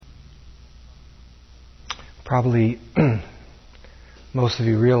Probably most of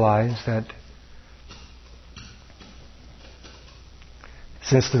you realize that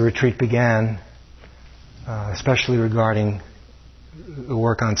since the retreat began, especially regarding the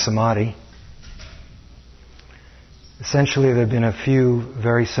work on Samadhi, essentially there have been a few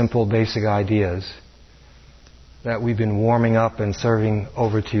very simple basic ideas that we've been warming up and serving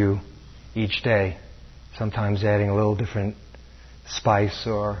over to you each day, sometimes adding a little different spice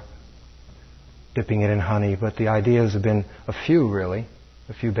or dipping it in honey, but the ideas have been a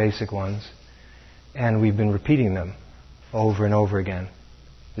few basic ones, and we've been repeating them over and over again.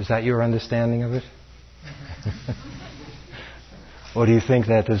 Is that your understanding of it? Or do you think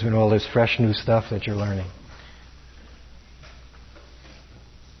that there's been all this fresh new stuff that you're learning?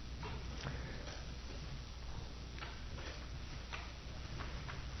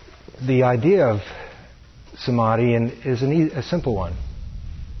 The idea of Samadhi is a simple one.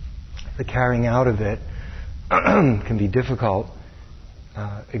 The carrying out of it can be difficult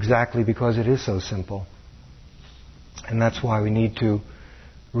exactly because it is so simple. And that's why we need to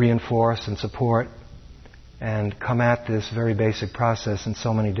reinforce and support and come at this very basic process in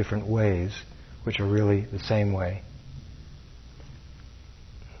so many different ways, which are really the same way.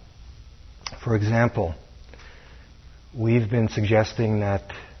 For example, we've been suggesting that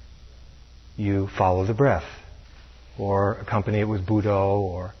you follow the breath, or accompany it with Buddho,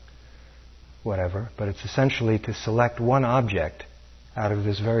 or whatever, but it's essentially to select one object out of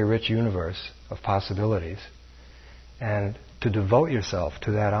this very rich universe of possibilities and to devote yourself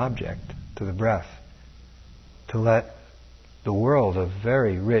to that object, to the breath, to let the world of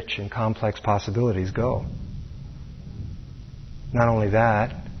very rich and complex possibilities go. Not only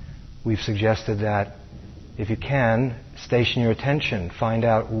that, we've suggested that if you can, station your attention, find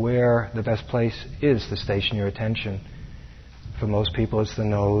out where the best place is to station your attention. For most people it's the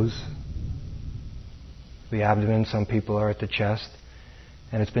nose, the abdomen, some people are at the chest,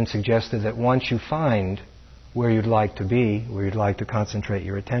 and it's been suggested that once you find where you'd like to be, where you'd like to concentrate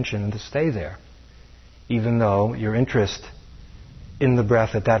your attention, and to stay there, even though your interest in the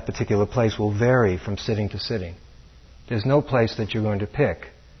breath at that particular place will vary from sitting to sitting. There's no place that you're going to pick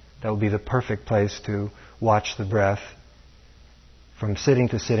that will be the perfect place to watch the breath from sitting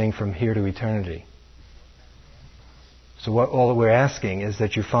to sitting, from here to eternity. So all that we're asking is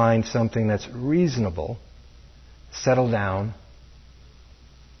that you find something that's reasonable, settle down,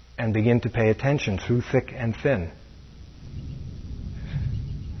 and begin to pay attention through thick and thin.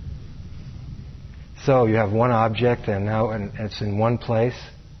 So you have one object, and it's in one place,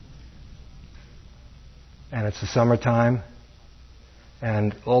 and it's the summertime,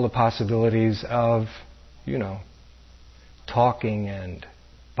 and all the possibilities of, talking and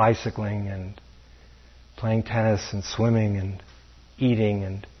bicycling and playing tennis and swimming and eating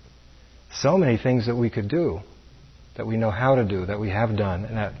and so many things that we could do, that we know how to do, that we have done,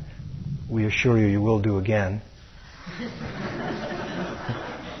 and that we assure you will do again.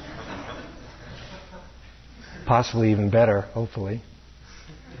 Possibly even better, hopefully.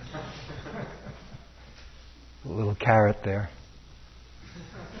 A little carrot there.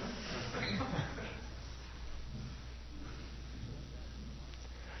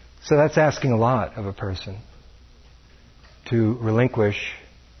 So that's asking a lot of a person to relinquish,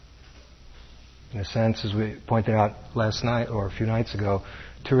 in a sense, as we pointed out last night or a few nights ago,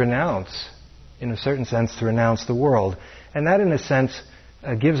 to renounce, in a certain sense, to renounce the world. And that, in a sense,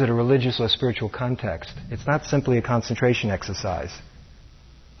 gives it a religious or spiritual context. It's not simply a concentration exercise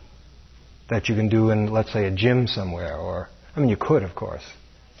that you can do in, let's say, a gym somewhere, you could, of course.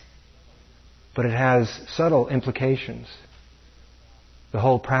 But it has subtle implications. The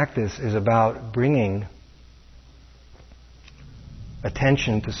whole practice is about bringing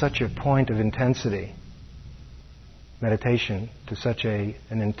attention to such a point of intensity, meditation to such an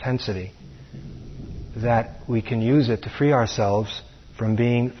intensity, that we can use it to free ourselves from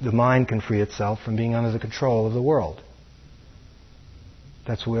the mind can free itself from being under the control of the world.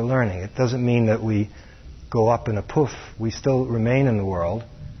 That's what we're learning. It doesn't mean that we go up in a poof. We still remain in the world.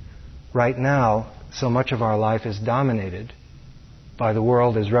 Right now, so much of our life is dominated by the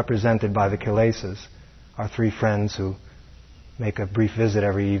world as represented by the kilesas, our three friends who make a brief visit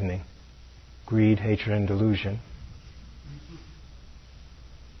every evening. Greed, hatred, and delusion.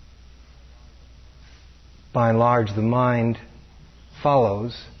 By and large, the mind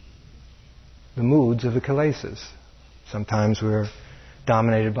follows the moods of the kilesas. Sometimes we're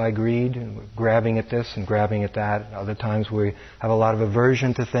dominated by greed, and we're grabbing at this and grabbing at that. Other times we have a lot of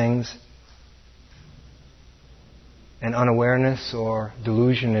aversion to things. And unawareness or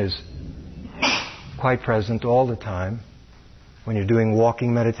delusion is quite present all the time. When you're doing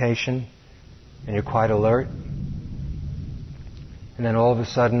walking meditation, and you're quite alert. And then all of a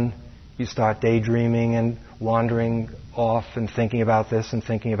sudden, you start daydreaming and wandering off and thinking about this and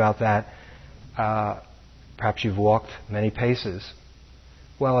thinking about that. Perhaps you've walked many paces.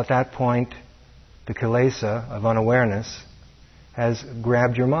 Well, at that point, the kilesa of unawareness has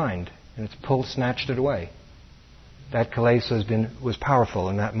grabbed your mind and it's snatched it away. That kilesa was powerful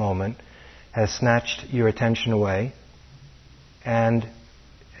in that moment, has snatched your attention away, and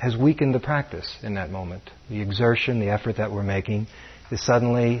has weakened the practice in that moment. The exertion, the effort that we're making is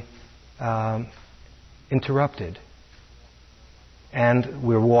suddenly interrupted. And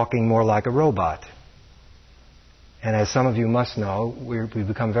we're walking more like a robot. And as some of you must know, we've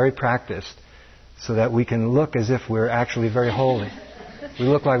become very practiced so that we can look as if we're actually very holy. We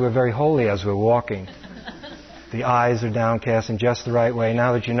look like we're very holy as we're walking. The eyes are downcast in just the right way,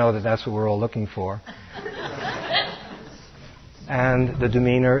 now that you know that that's what we're all looking for. And the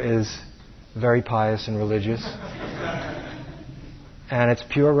demeanor is very pious and religious. And it's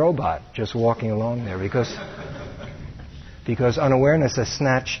pure robot just walking along there because unawareness has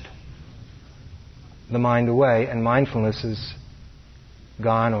snatched the mind away and mindfulness is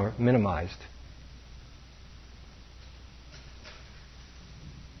gone or minimized.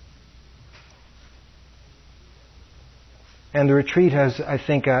 And the retreat has, I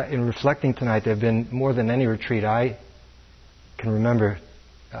think, in reflecting tonight, there have been more than any retreat I can remember,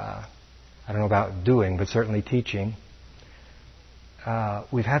 I don't know about doing, but certainly teaching.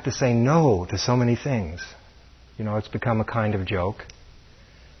 We've had to say no to so many things. You know, it's become a kind of joke.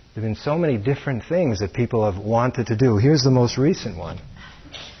 There have been so many different things that people have wanted to do. Here's the most recent one.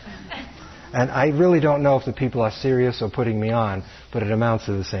 And I really don't know if the people are serious or putting me on, but it amounts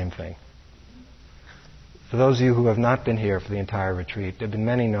to the same thing. For those of you who have not been here for the entire retreat, there have been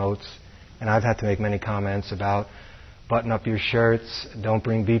many notes, and I've had to make many comments about button up your shirts, don't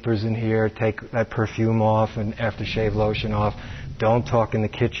bring beepers in here, take that perfume off and aftershave lotion off, don't talk in the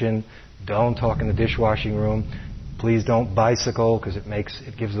kitchen, don't talk in the dishwashing room, please don't bicycle because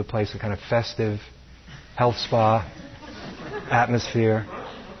it gives the place a kind of festive health spa atmosphere.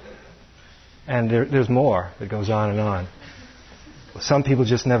 And there's more that goes on and on. Some people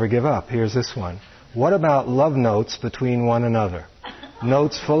just never give up. Here's this one. What about love notes between one another?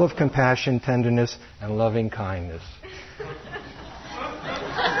 Notes full of compassion, tenderness, and loving kindness.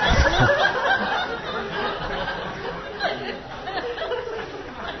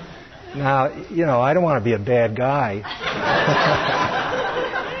 Now, you know, I don't want to be a bad guy.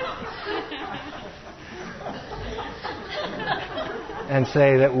 And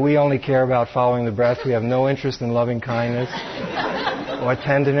say that we only care about following the breath. We have no interest in loving kindness or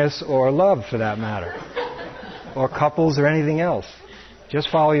tenderness or love, for that matter, or couples or anything else. Just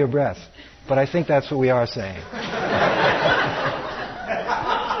follow your breath. But I think that's what we are saying.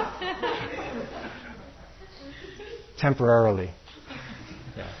 Temporarily.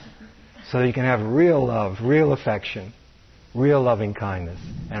 Yeah. So that you can have real love, real affection, real loving kindness,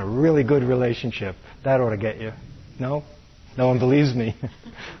 and a really good relationship. That ought to get you. No? No one believes me.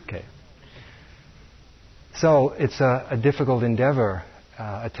 Okay. So it's a difficult endeavor,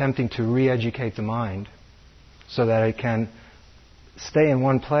 attempting to re-educate the mind so that it can stay in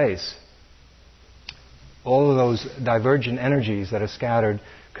one place. All of those divergent energies that are scattered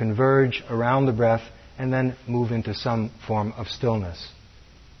converge around the breath and then move into some form of stillness.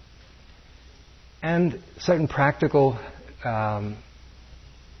 And certain practical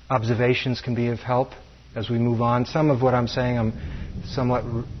observations can be of help as we move on. Some of what I'm saying I'm somewhat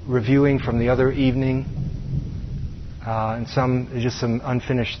reviewing from the other evening, and some is just some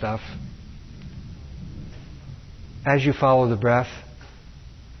unfinished stuff. As you follow the breath,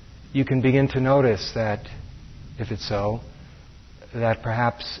 you can begin to notice that, if it's so, that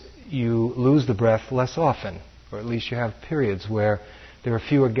perhaps you lose the breath less often, or at least you have periods where there are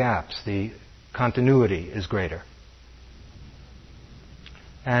fewer gaps, the continuity is greater.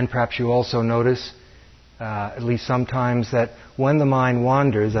 And perhaps you also notice, at least sometimes, that when the mind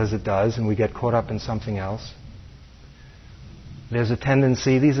wanders, as it does, and we get caught up in something else, there's a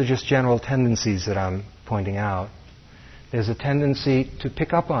tendency, these are just general tendencies that I'm pointing out, there's a tendency to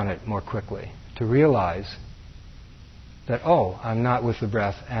pick up on it more quickly, to realize that, oh, I'm not with the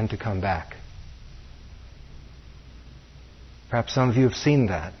breath, and to come back. Perhaps some of you have seen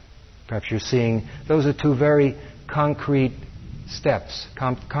that. Perhaps you're seeing, those are two very concrete steps,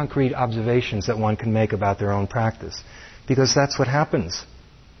 concrete observations that one can make about their own practice. Because that's what happens.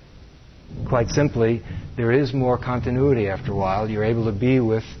 Quite simply, there is more continuity after a while. You're able to be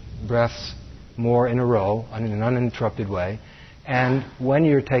with breaths more in a row, in an uninterrupted way. And when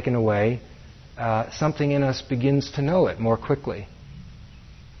you're taken away, something in us begins to know it more quickly.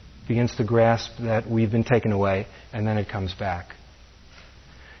 begins to grasp that we've been taken away, and then it comes back.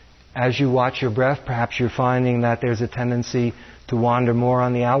 As you watch your breath, perhaps you're finding that there's a tendency to wander more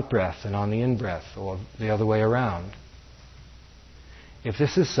on the out-breath than on the in-breath, or the other way around. If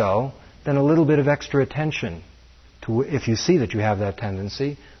this is so, then a little bit of extra attention, if you see that you have that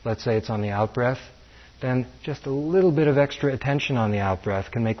tendency, let's say it's on the out-breath, then just a little bit of extra attention on the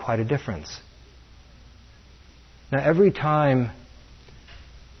out-breath can make quite a difference. Now, every time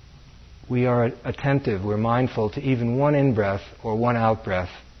we are attentive, we're mindful to even one in-breath or one out-breath,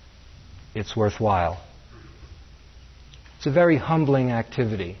 it's worthwhile. It's a very humbling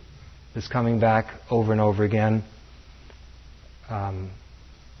activity, this coming back over and over again.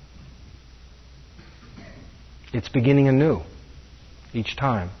 It's beginning anew each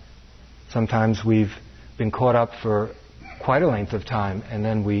time. Sometimes we've been caught up for quite a length of time, and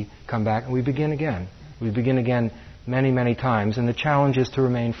then we come back and we begin again. We begin again many, many times, and the challenge is to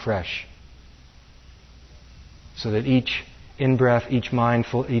remain fresh. So that each in-breath,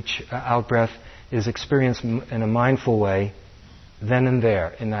 each out-breath is experienced in a mindful way, then and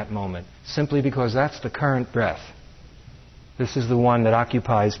there, in that moment, simply because that's the current breath. This is the one that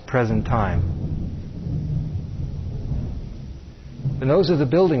occupies present time. And those are the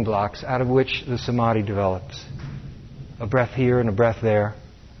building blocks out of which the Samadhi develops. A breath here and a breath there,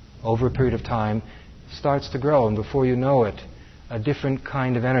 over a period of time, starts to grow, and before you know it, a different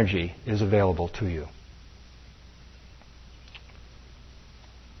kind of energy is available to you.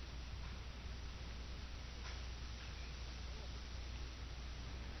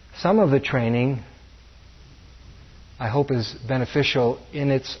 Some of the training, I hope, is beneficial in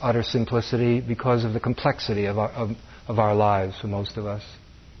its utter simplicity because of the complexity of our lives for most of us.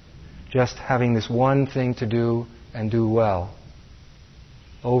 Just having this one thing to do and do well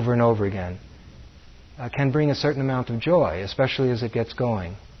over and over again can bring a certain amount of joy, especially as it gets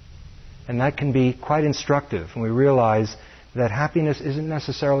going. And that can be quite instructive when we realize that happiness isn't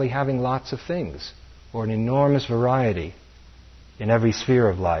necessarily having lots of things or an enormous variety in every sphere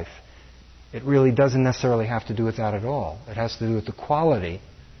of life. It really doesn't necessarily have to do with that at all. It has to do with the quality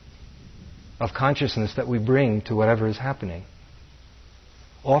of consciousness that we bring to whatever is happening.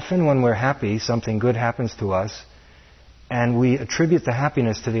 Often when we're happy, something good happens to us, and we attribute the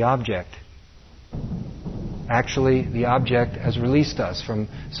happiness to the object. Actually, the object has released us from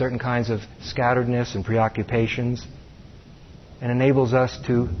certain kinds of scatteredness and preoccupations and enables us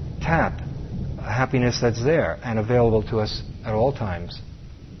to tap a happiness that's there and available to us at all times.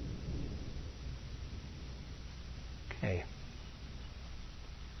 Okay.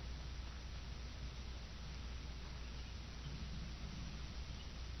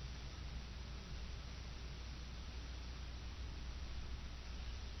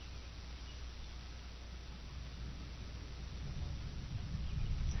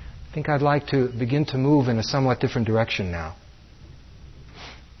 I think I'd like to begin to move in a somewhat different direction now.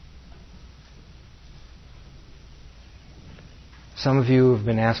 Some of you have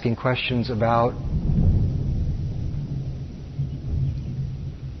been asking questions about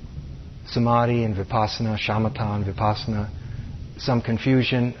Samadhi and Vipassana, Shamatha and Vipassana, some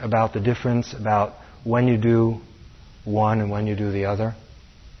confusion about the difference, about when you do one and when you do the other.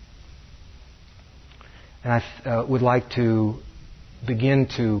 And I would like to begin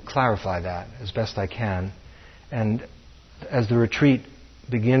to clarify that as best I can. And as the retreat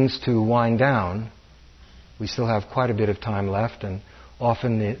begins to wind down, we still have quite a bit of time left, and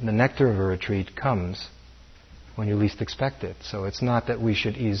often the nectar of a retreat comes when you least expect it. So it's not that we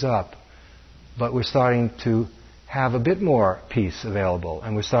should ease up, but we're starting to have a bit more peace available,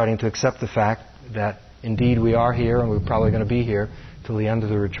 and we're starting to accept the fact that indeed we are here, and we're probably going to be here till the end of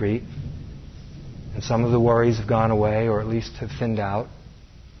the retreat. And some of the worries have gone away, or at least have thinned out.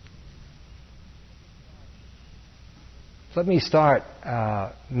 Let me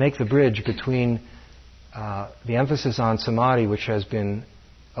make the bridge between the emphasis on Samadhi, which has been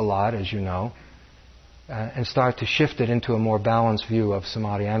a lot, as you know, and start to shift it into a more balanced view of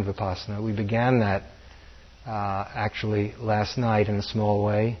Samadhi and Vipassana. We began that actually last night in a small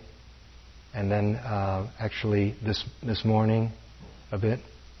way, and then actually this morning a bit.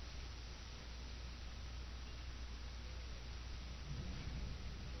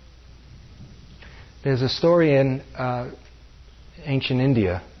 There's a story in ancient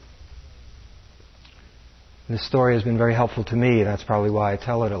India. This story has been very helpful to me. That's probably why I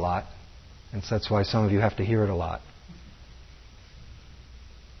tell it a lot. And so that's why some of you have to hear it a lot.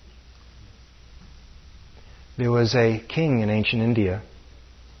 There was a king in ancient India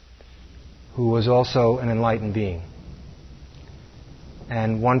who was also an enlightened being.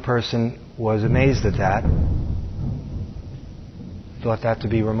 And one person was amazed at that thought that to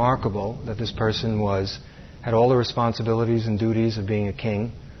be remarkable, that this person had all the responsibilities and duties of being a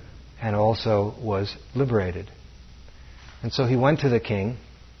king, and also was liberated. And so he went to the king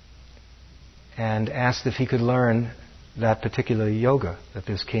and asked if he could learn that particular yoga that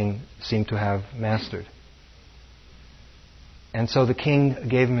this king seemed to have mastered. And so the king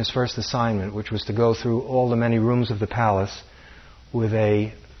gave him his first assignment, which was to go through all the many rooms of the palace with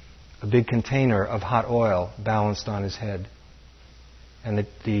a big container of hot oil balanced on his head. And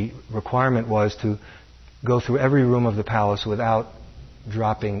the requirement was to go through every room of the palace without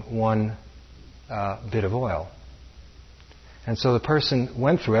dropping one bit of oil. And so the person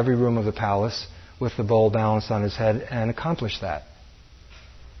went through every room of the palace with the bowl balanced on his head and accomplished that.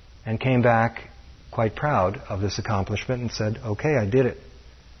 And came back quite proud of this accomplishment and said, "Okay, I did it."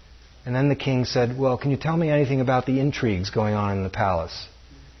 And then the king said, "Well, can you tell me anything about the intrigues going on in the palace?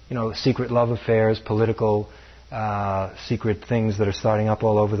 You know, secret love affairs, political secret things that are starting up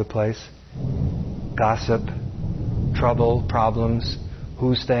all over the place. Gossip, trouble, problems,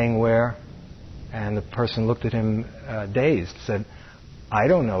 who's staying where?" And the person looked at him dazed, said, "I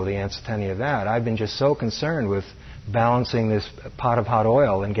don't know the answer to any of that. I've been just so concerned with balancing this pot of hot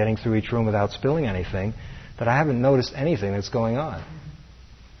oil and getting through each room without spilling anything that I haven't noticed anything that's going on."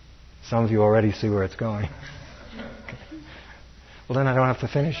 Some of you already see where it's going. Okay. Well, then I don't have to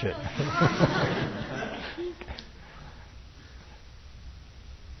finish it.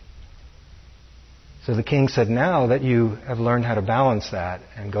 So the king said, "Now that you have learned how to balance that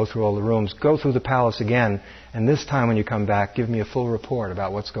and go through all the rooms, go through the palace again, and this time when you come back, give me a full report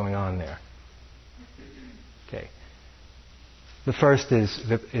about what's going on there." Okay. The first is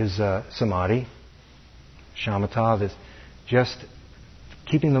Samadhi, shamatha, this just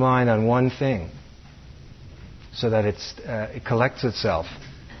keeping the mind on one thing so that it collects itself,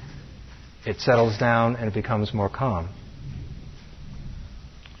 it settles down, and it becomes more calm.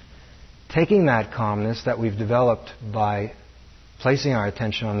 Taking that calmness that we've developed by placing our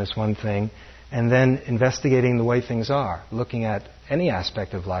attention on this one thing and then investigating the way things are, looking at any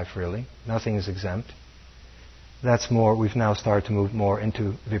aspect of life really, nothing is exempt. That's more, we've now started to move more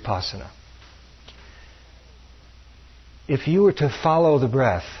into vipassana. If you were to follow the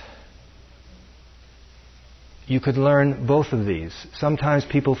breath, you could learn both of these. Sometimes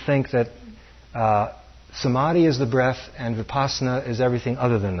people think that samadhi is the breath and vipassana is everything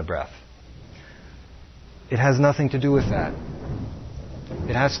other than the breath. It has nothing to do with that.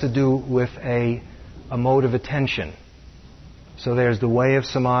 It has to do with a mode of attention. So there's the way of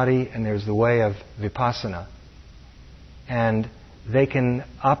samadhi and there's the way of vipassana. And they can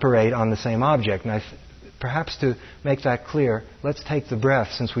operate on the same object. And perhaps to make that clear, let's take the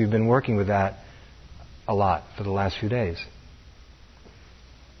breath, since we've been working with that a lot for the last few days.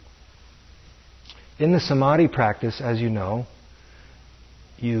 In the samadhi practice, as you know,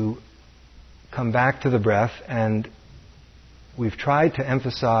 you come back to the breath, and we've tried to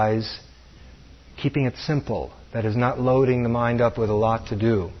emphasize keeping it simple, that is, not loading the mind up with a lot to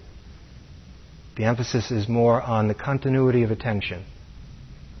do. The emphasis is more on the continuity of attention.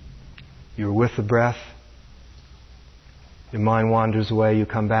 You're with the breath, your mind wanders away, you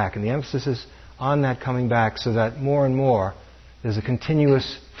come back. And the emphasis is on that coming back so that more and more there's a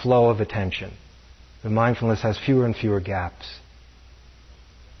continuous flow of attention. The mindfulness has fewer and fewer gaps.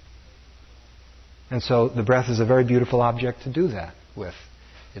 And so the breath is a very beautiful object to do that with.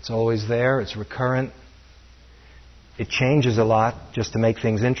 It's always there, it's recurrent. It changes a lot just to make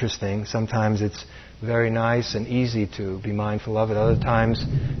things interesting. Sometimes it's very nice and easy to be mindful of it. Other times,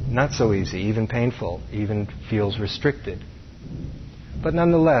 not so easy, even painful, even feels restricted. But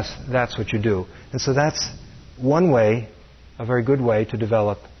nonetheless, that's what you do. And so that's one way, a very good way to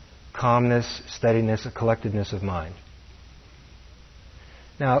develop calmness, steadiness, a collectedness of mind.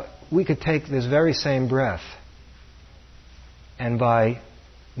 Now, we could take this very same breath, and by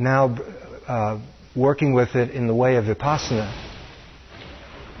now working with it in the way of vipassana,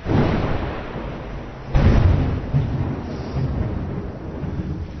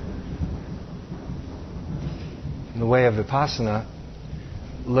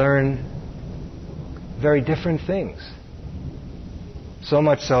 learn very different things. So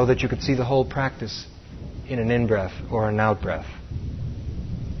much so that you could see the whole practice in an in-breath or an out-breath.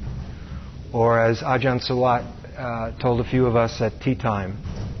 Or as Ajahn Sawat told a few of us at tea time,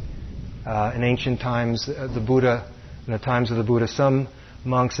 in ancient times, in the times of the Buddha, some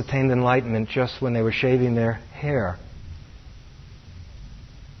monks attained enlightenment just when they were shaving their hair.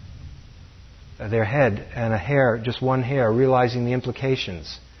 Their head and a hair, just one hair, realizing the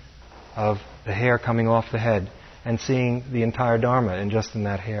implications of the hair coming off the head and seeing the entire Dharma in just in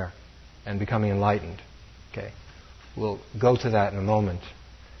that hair and becoming enlightened. Okay. We'll go to that in a moment.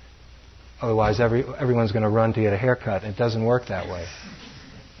 Otherwise, everyone's going to run to get a haircut. It doesn't work that way.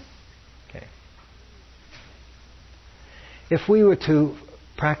 Okay. If we were to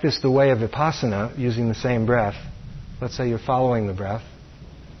practice the way of vipassana using the same breath, let's say you're following the breath,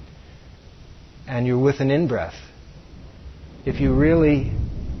 and you're with an in-breath. If you really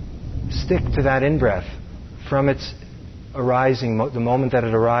stick to that in-breath from its arising, the moment that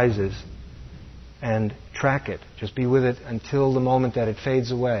it arises, and track it, just be with it until the moment that it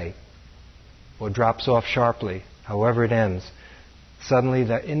fades away, or drops off sharply, however it ends, suddenly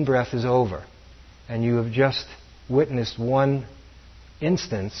that in-breath is over, and you have just witnessed one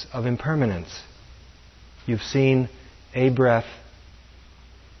instance of impermanence. You've seen a breath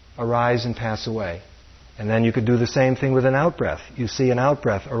arise and pass away. And then you could do the same thing with an out-breath. You see an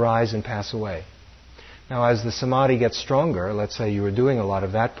out-breath arise and pass away. Now, as the samadhi gets stronger, let's say you were doing a lot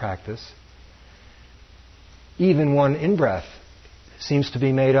of that practice, even one in-breath seems to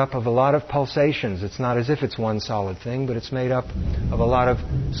be made up of a lot of pulsations. It's not as if it's one solid thing, but it's made up of a lot of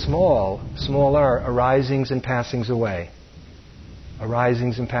smaller arisings and passings away.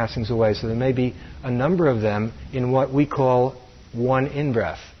 Arisings and passings away. So there may be a number of them in what we call one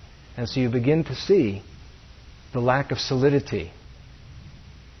in-breath. And so you begin to see the lack of solidity,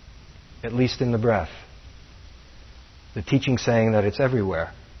 at least in the breath. The teaching saying that it's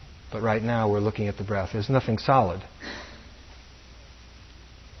everywhere, but right now we're looking at the breath. There's nothing solid.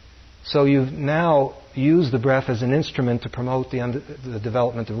 So you've now used the breath as an instrument to promote the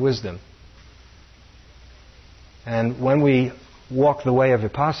development of wisdom. And when we walk the way of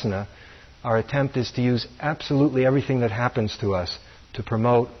vipassana, our attempt is to use absolutely everything that happens to us to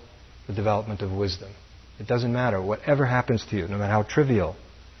promote the development of wisdom. It doesn't matter. Whatever happens to you, no matter how trivial.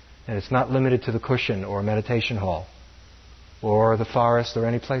 And it's not limited to the cushion or a meditation hall or the forest or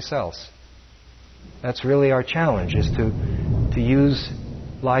any place else. That's really our challenge, is to use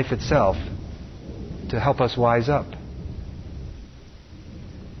life itself to help us wise up.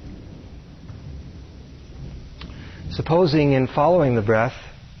 Supposing in following the breath,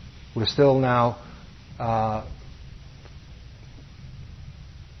 we're still now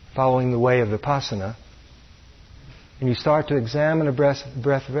following the way of vipassana, and you start to examine a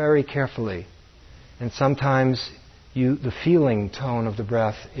breath very carefully. And sometimes the feeling tone of the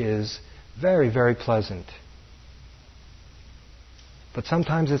breath is very, very pleasant. But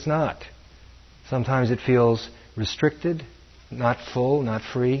sometimes it's not. Sometimes it feels restricted, not full, not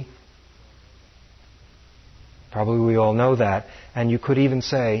free. Probably we all know that. And you could even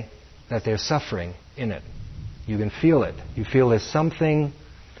say that there's suffering in it. You can feel it. You feel there's something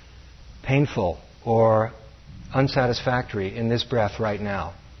painful or unsatisfactory in this breath right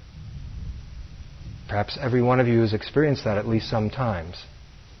now. Perhaps every one of you has experienced that at least sometimes.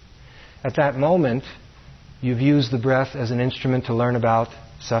 At that moment, you've used the breath as an instrument to learn about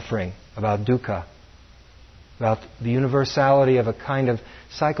suffering, about dukkha, about the universality of a kind of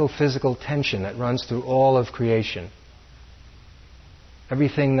psychophysical tension that runs through all of creation.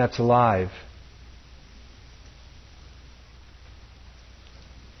 Everything that's alive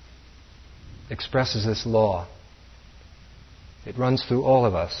expresses this law. It runs through all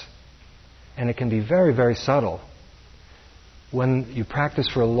of us. And it can be very, very subtle. When you practice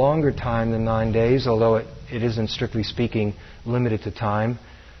for a longer time than 9 days, although it isn't strictly speaking limited to time,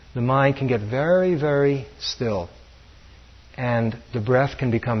 the mind can get very, very still. And the breath can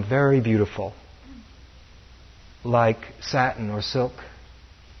become very beautiful. Like satin or silk.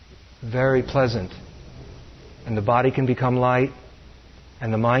 Very pleasant. And the body can become light.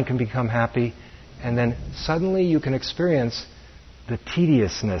 And the mind can become happy. And then suddenly you can experience the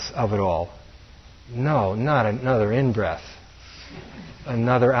tediousness of it all. No, not another in-breath.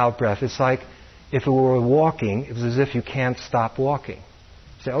 Another out-breath. It's like if it were walking, it was as if you can't stop walking.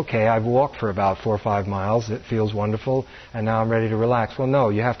 You say, okay, I've walked for about 4 or 5 miles, it feels wonderful, and now I'm ready to relax. Well, no,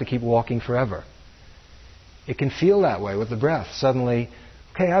 you have to keep walking forever. It can feel that way with the breath. Suddenly,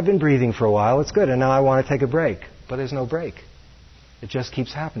 okay, I've been breathing for a while, it's good, and now I want to take a break. But there's no break. It just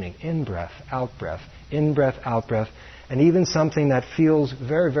keeps happening. In-breath, out-breath, in-breath, out-breath, and even something that feels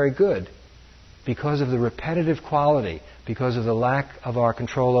very, very good, because of the repetitive quality, because of the lack of our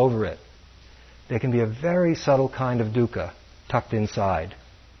control over it, there can be a very subtle kind of dukkha tucked inside.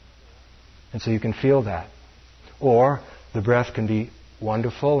 And so you can feel that. Or the breath can be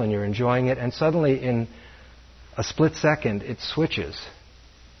wonderful and you're enjoying it, and suddenly in a split second it switches.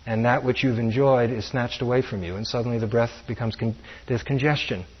 And that which you've enjoyed is snatched away from you, and suddenly the breath becomes, there's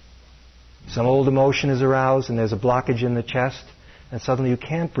congestion. Some old emotion is aroused and there's a blockage in the chest, and suddenly you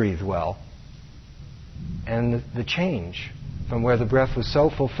can't breathe well. And the change from where the breath was so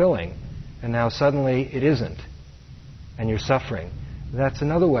fulfilling, and now suddenly it isn't. and you're suffering, that's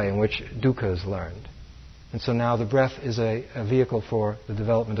another way in which dukkha is learned. And so now the breath is a vehicle for the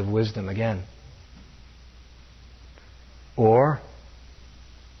development of wisdom again. Or,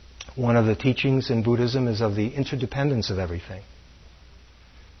 one of the teachings in Buddhism is of the interdependence of everything.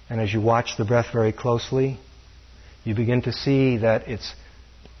 And as you watch the breath very closely, you begin to see that it's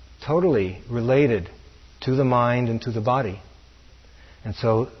totally related to the mind and to the body. And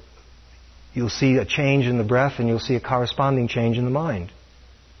so you'll see a change in the breath and you'll see a corresponding change in the mind.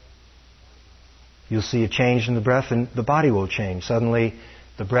 You'll see a change in the breath and the body will change. Suddenly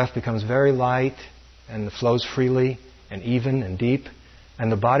the breath becomes very light and it flows freely and even and deep,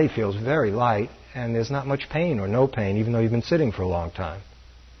 and the body feels very light and there's not much pain or no pain even though you've been sitting for a long time.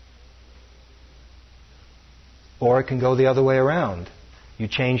 Or it can go the other way around. You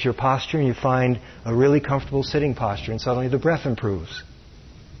change your posture and you find a really comfortable sitting posture and suddenly the breath improves.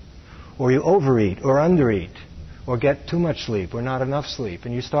 Or you overeat or undereat or get too much sleep or not enough sleep,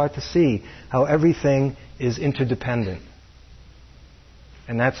 and you start to see how everything is interdependent.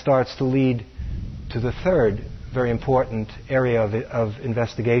 And that starts to lead to the third very important area of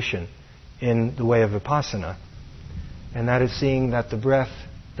investigation in the way of vipassana, and that is seeing that the breath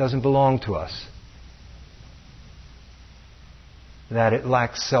doesn't belong to us, that it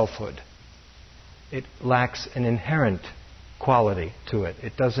lacks selfhood. It lacks an inherent quality to it.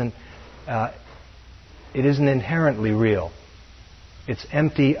 It isn't inherently real. It's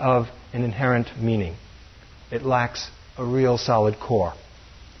empty of an inherent meaning. It lacks a real solid core.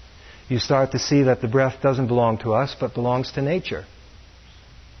 You start to see that the breath doesn't belong to us, but belongs to nature.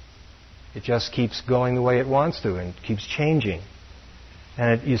 It just keeps going the way it wants to and keeps changing.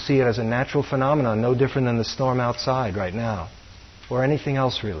 And you see it as a natural phenomenon, no different than the storm outside right now, or anything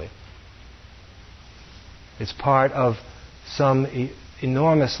else really. It's part of some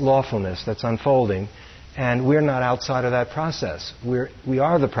enormous lawfulness that's unfolding, and we're not outside of that process. We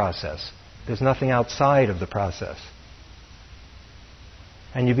are the process. There's nothing outside of the process.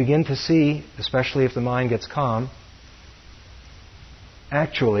 And you begin to see, especially if the mind gets calm,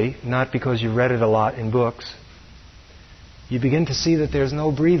 actually, not because you read it a lot in books, you begin to see that there's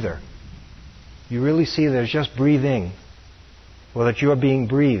no breather. You really see there's just breathing, or that you're being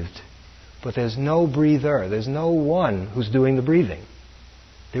breathed. But there's no breather. There's no one who's doing the breathing.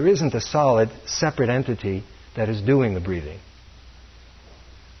 There isn't a solid, separate entity that is doing the breathing.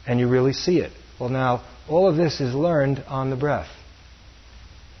 And you really see it. Well, now, all of this is learned on the breath.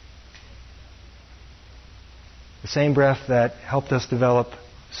 The same breath that helped us develop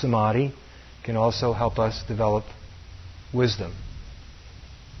Samadhi can also help us develop wisdom.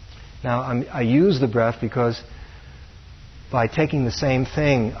 Now, I use the breath because by taking the same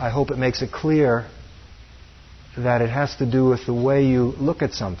thing, I hope it makes it clear that it has to do with the way you look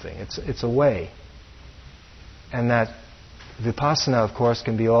at something. It's a way. And that vipassana, of course,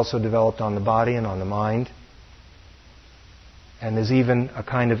 can be also developed on the body and on the mind. And there's even a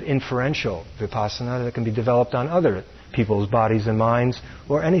kind of inferential vipassana that can be developed on other people's bodies and minds,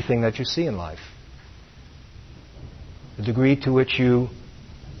 or anything that you see in life. The degree to which you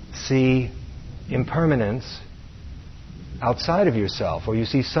see impermanence outside of yourself, or you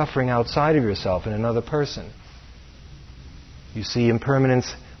see suffering outside of yourself in another person. You see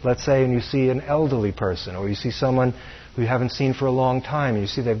impermanence, let's say, and you see an elderly person, or you see someone who you haven't seen for a long time, and you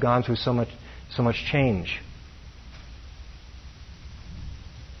see they've gone through so much change.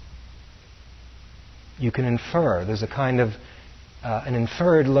 You can infer. There's a kind of an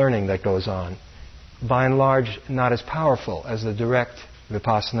inferred learning that goes on. By and large, not as powerful as the direct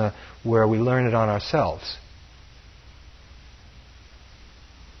vipassana where we learn it on ourselves.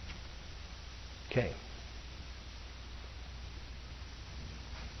 Okay.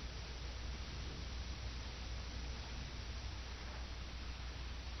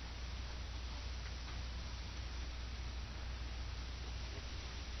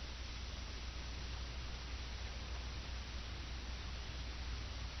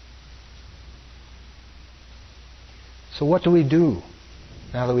 So what do we do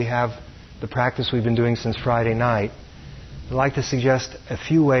now that we have the practice we've been doing since Friday night? I'd like to suggest a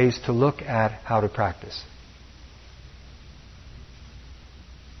few ways to look at how to practice.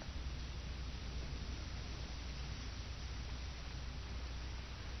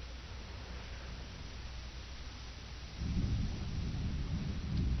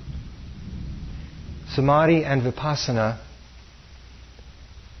 Samadhi and vipassana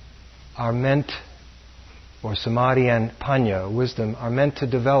are meant, or samadhi and panya, wisdom, are meant to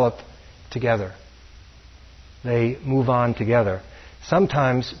develop together. They move on together.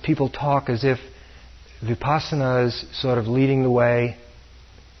 Sometimes people talk as if vipassana is sort of leading the way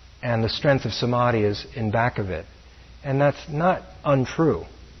and the strength of samadhi is in back of it. And that's not untrue.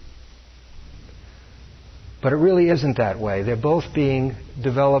 But it really isn't that way. They're both being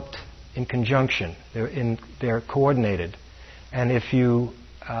developed in conjunction. They're coordinated. And if you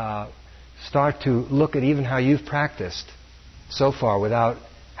start to look at even how you've practiced so far without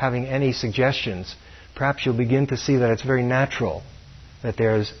having any suggestions, perhaps you'll begin to see that it's very natural that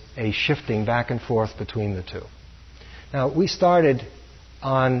there's a shifting back and forth between the two. Now, we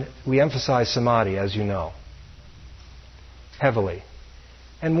emphasize Samadhi, as you know, heavily.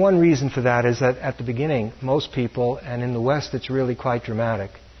 And one reason for that is that at the beginning, most people, and in the West it's really quite dramatic,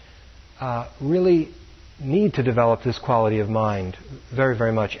 really need to develop this quality of mind very,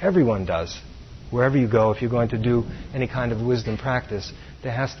 very much. Everyone does. Wherever you go, if you're going to do any kind of wisdom practice,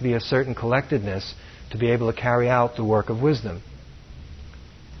 there has to be a certain collectedness to be able to carry out the work of wisdom.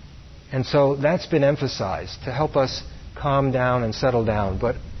 And so that's been emphasized to help us calm down and settle down.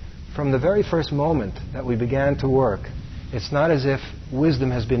 But from the very first moment that we began to work, it's not as if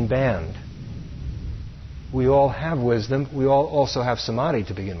wisdom has been banned. We all have wisdom. We all also have Samadhi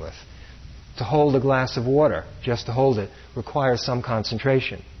to begin with. To hold a glass of water, just to hold it, requires some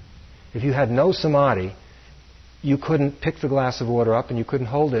concentration. If you had no Samadhi, you couldn't pick the glass of water up and you couldn't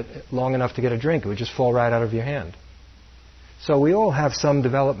hold it long enough to get a drink. It would just fall right out of your hand. So we all have some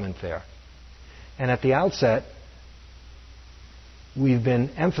development there. And at the outset, we've been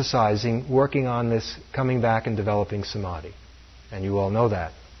emphasizing working on this coming back and developing Samadhi. And you all know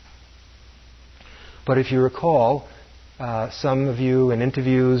that. But if you recall, some of you in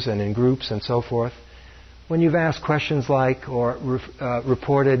interviews and in groups and so forth, when you've asked questions like, or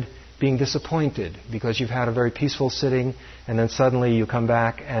reported being disappointed because you've had a very peaceful sitting and then suddenly you come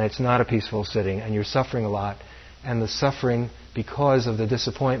back and it's not a peaceful sitting and you're suffering a lot, and the suffering because of the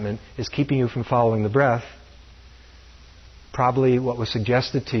disappointment is keeping you from following the breath, probably what was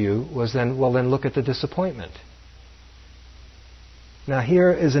suggested to you was then look at the disappointment. Now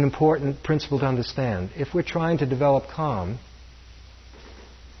here is an important principle to understand. If we're trying to develop calm,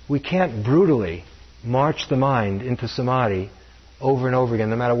 we can't brutally march the mind into Samadhi over and over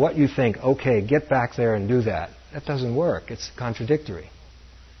again, no matter what you think, okay, get back there and do that. That doesn't work. It's contradictory.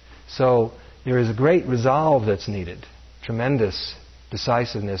 So there is a great resolve that's needed, tremendous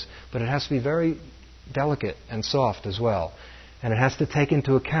decisiveness, but it has to be very delicate and soft as well. And it has to take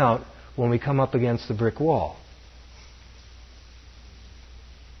into account when we come up against the brick wall.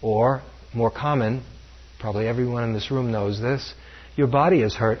 Or, more common, probably everyone in this room knows this, your body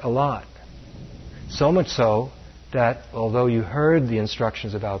is hurt a lot. So much so that although you heard the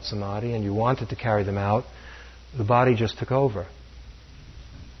instructions about Samadhi and you wanted to carry them out, the body just took over.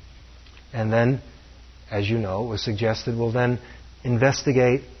 And then, as you know, it was suggested, then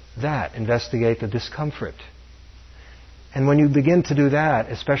investigate the discomfort. And when you begin to do that,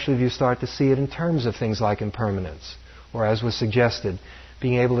 especially if you start to see it in terms of things like impermanence, or as was suggested,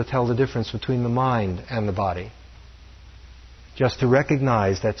 being able to tell the difference between the mind and the body. Just to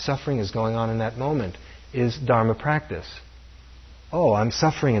recognize that suffering is going on in that moment is Dharma practice. Oh, I'm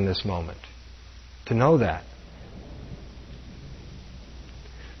suffering in this moment. To know that.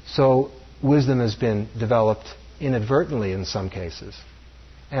 So wisdom has been developed inadvertently in some cases.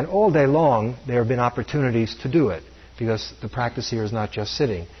 And all day long there have been opportunities to do it, because the practice here is not just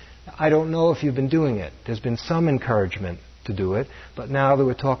sitting. I don't know if you've been doing it. There's been some encouragement to do it, but now that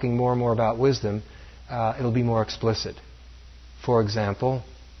we're talking more and more about wisdom, it'll be more explicit. For example,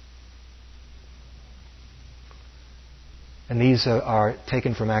 and these are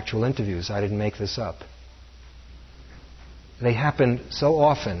taken from actual interviews, I didn't make this up. They happen so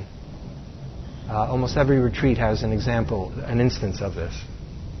often. Almost every retreat has an example, an instance of this.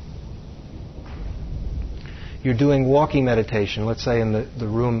 You're doing walking meditation, let's say in the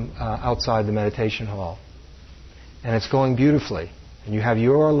room outside the meditation hall. And it's going beautifully. And you have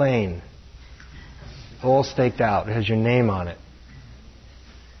your lane all staked out. It has your name on it.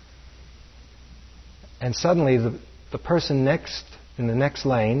 And suddenly the person next, in the next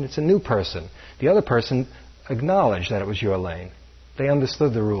lane, it's a new person. The other person acknowledged that it was your lane. They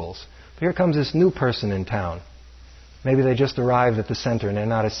understood the rules. But here comes this new person in town. Maybe they just arrived at the center and they're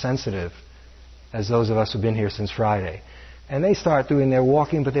not as sensitive as those of us who've been here since Friday. And they start doing their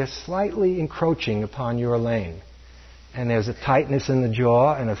walking, but they're slightly encroaching upon your lane. And there's a tightness in the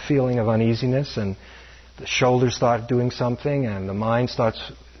jaw and a feeling of uneasiness, and the shoulders start doing something, and the mind starts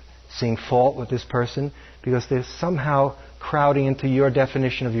seeing fault with this person because they're somehow crowding into your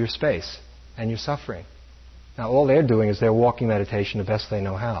definition of your space, and you're suffering. Now all they're doing is they're walking meditation the best they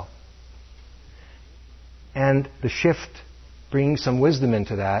know how. And the shift, bringing some wisdom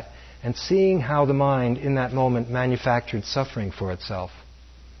into that, and seeing how the mind in that moment manufactured suffering for itself.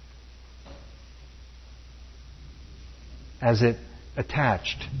 as it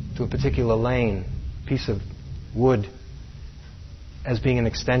attached to a particular lane, piece of wood, as being an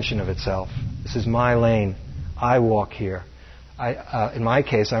extension of itself. This is my lane. I walk here. In my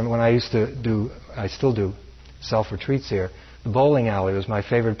case, when I used to do, I still do self-retreats here, the bowling alley was my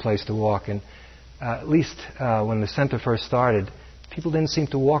favorite place to walk. And at least when the center first started, people didn't seem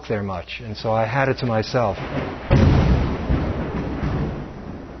to walk there much. And so I had it to myself.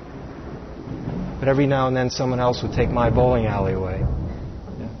 But every now and then someone else would take my bowling alley away.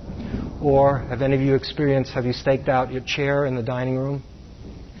 Yeah. Or have any of you have you staked out your chair in the dining room?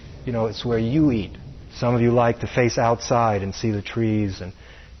 You know, it's where you eat. Some of you like to face outside and see the trees and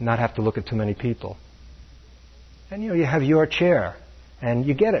not have to look at too many people. And you have your chair. And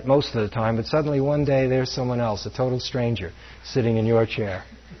you get it most of the time, but suddenly one day there's someone else, a total stranger, sitting in your chair.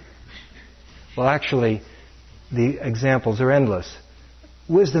 Well, actually, the examples are endless.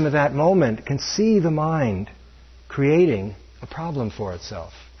 Wisdom at that moment can see the mind creating a problem for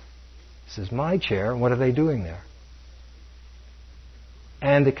itself. This is my chair, and what are they doing there?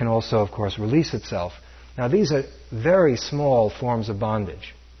 And it can also, of course, release itself. Now, these are very small forms of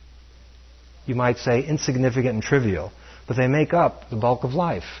bondage. You might say insignificant and trivial, but they make up the bulk of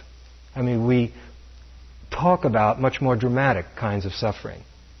life. I mean, we talk about much more dramatic kinds of suffering.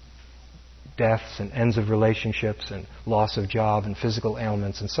 Deaths and ends of relationships and loss of job and physical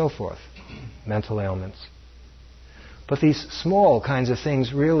ailments and so forth. Mental ailments. But these small kinds of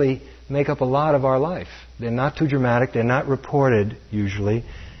things really make up a lot of our life. They're not too dramatic. They're not reported usually.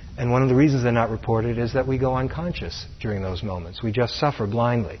 And one of the reasons they're not reported is that we go unconscious during those moments. We just suffer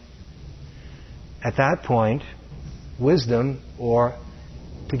blindly. At that point, wisdom, or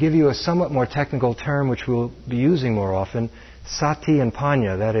to give you a somewhat more technical term which we'll be using more often, sati and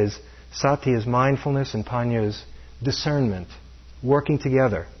panya, that is, sati is mindfulness and panya is discernment, working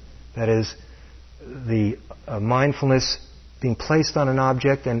together. That is, the mindfulness being placed on an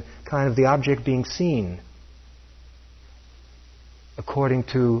object and kind of the object being seen according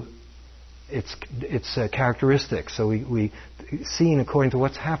to its characteristics. So we seen according to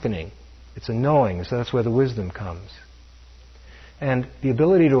what's happening. It's a knowing, so that's where the wisdom comes. And the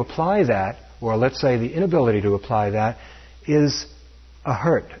ability to apply that, or let's say the inability to apply that, is a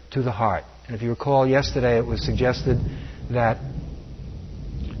hurt to the heart. And if you recall yesterday, it was suggested that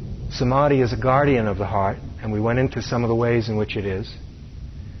Samadhi is a guardian of the heart, and we went into some of the ways in which it is.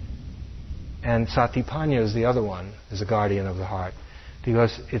 And Satipanya is the other one, is a guardian of the heart.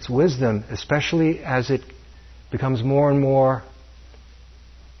 Because it's wisdom, especially as it becomes more and more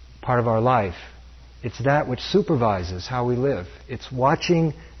part of our life, it's that which supervises how we live. It's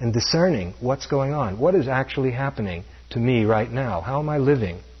watching and discerning what's going on. What is actually happening to me right now? How am I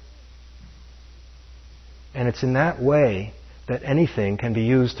living? And it's in that way that anything can be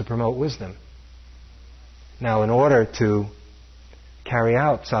used to promote wisdom. Now, in order to carry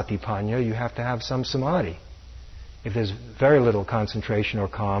out satipanya, you have to have some samadhi. If there's very little concentration or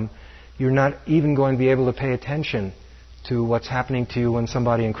calm, you're not even going to be able to pay attention to what's happening to you when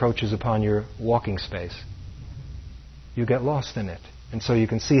somebody encroaches upon your walking space. You get lost in it. And so you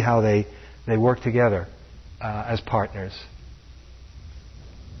can see how they work together as partners.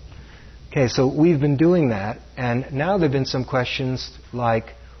 Okay, so we've been doing that, and now there have been some questions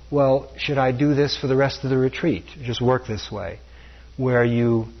like, well, should I do this for the rest of the retreat? Just work this way, where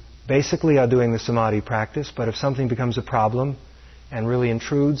you basically are doing the samadhi practice, but if something becomes a problem and really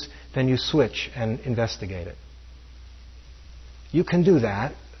intrudes, then you switch and investigate it. You can do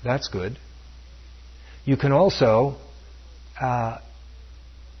that. That's good. You can also,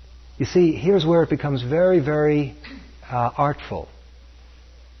 you see, here's where it becomes very, very artful.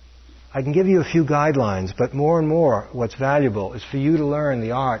 I can give you a few guidelines, but more and more what's valuable is for you to learn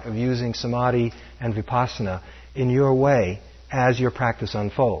the art of using samadhi and vipassana in your way as your practice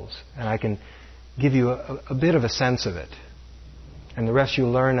unfolds. And I can give you a bit of a sense of it. And the rest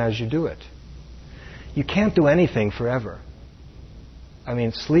you'll learn as you do it. You can't do anything forever. I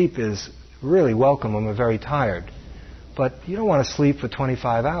mean, sleep is really welcome when we're very tired. But you don't want to sleep for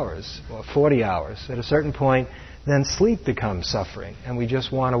 25 hours or 40 hours. At a certain point, then sleep becomes suffering, and we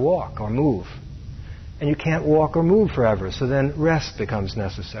just want to walk or move. And you can't walk or move forever, so then rest becomes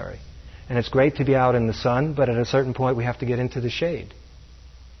necessary. And it's great to be out in the sun, but at a certain point we have to get into the shade.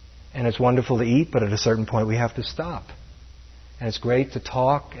 And it's wonderful to eat, but at a certain point we have to stop. And it's great to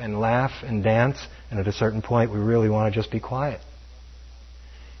talk and laugh and dance, and at a certain point we really want to just be quiet.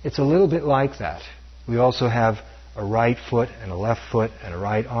 It's a little bit like that. We also have a right foot and a left foot and a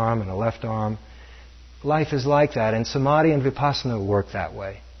right arm and a left arm. Life is like that, and samadhi and vipassana work that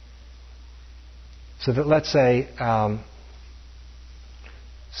way. So that, let's say,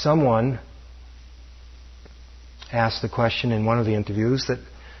 someone asked the question in one of the interviews that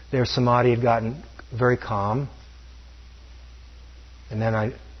their samadhi had gotten very calm. And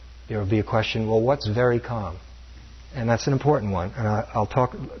then there would be a question, well, what's very calm? And that's an important one, and I'll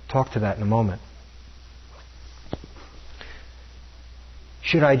talk to that in a moment.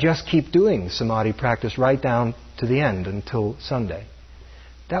 Should I just keep doing samadhi practice right down to the end until Sunday?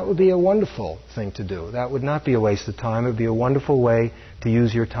 That would be a wonderful thing to do. That would not be a waste of time. It would be a wonderful way to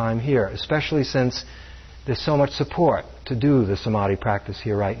use your time here, especially since there's so much support to do the samadhi practice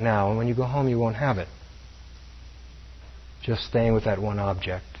here right now, and when you go home you won't have it. Just staying with that one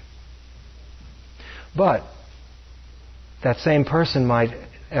object. But that same person might,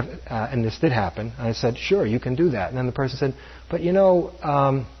 and this did happen, and I said, sure, you can do that. And then the person said, but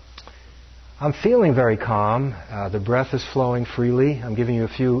I'm feeling very calm. The breath is flowing freely. I'm giving you a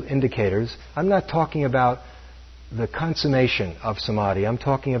few indicators. I'm not talking about the consummation of samadhi. I'm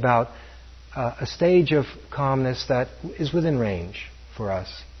talking about a stage of calmness that is within range for us.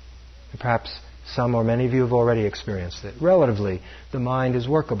 And perhaps some or many of you have already experienced it. Relatively, the mind is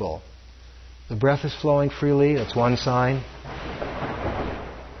workable. The breath is flowing freely. That's one sign.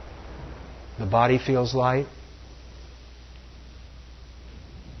 The body feels light.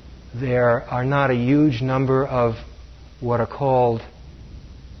 There are not a huge number of what are called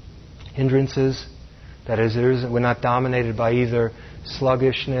hindrances. That is, we're not dominated by either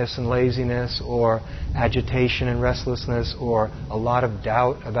sluggishness and laziness or agitation and restlessness or a lot of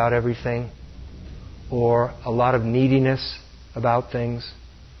doubt about everything or a lot of neediness about things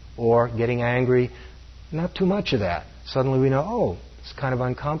or getting angry. Not too much of that. Suddenly we know, oh, it's kind of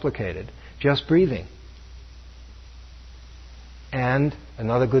uncomplicated. Just breathing. And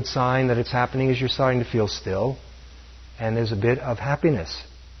another good sign that it's happening is you're starting to feel still, and there's a bit of happiness.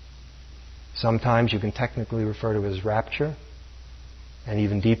 Sometimes you can technically refer to it as rapture, and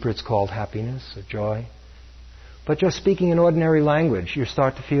even deeper it's called happiness or joy. But just speaking in ordinary language, you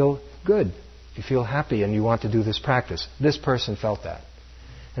start to feel good. You feel happy and you want to do this practice. This person felt that.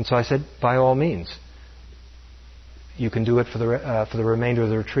 And so I said, by all means, you can do it for the remainder of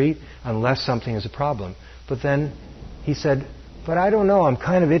the retreat unless something is a problem. But then he said, but I don't know, I'm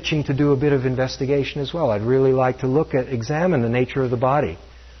kind of itching to do a bit of investigation as well. I'd really like to examine the nature of the body.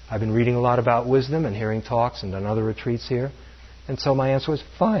 I've been reading a lot about wisdom and hearing talks and done other retreats here. And so my answer was,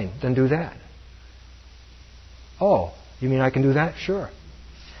 fine, then do that. Oh, you mean I can do that? Sure.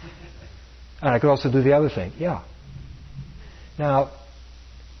 And I could also do the other thing. Yeah. Now,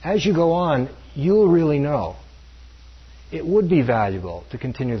 as you go on, you'll really know. It would be valuable to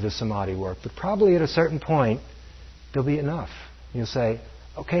continue the samadhi work, but probably at a certain point, there'll be enough. You'll say,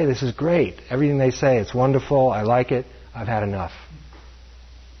 okay, this is great. Everything they say, it's wonderful. I like it. I've had enough.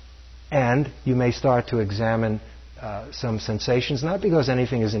 And you may start to examine some sensations, not because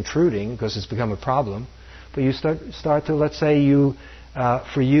anything is intruding, because it's become a problem, but you start to, let's say,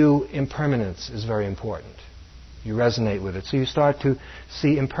 for you, impermanence is very important. You resonate with it. So you start to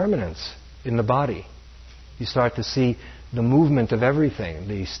see impermanence in the body. You start to see the movement of everything,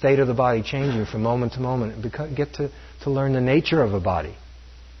 the state of the body changing from moment to moment, and get to learn the nature of a body,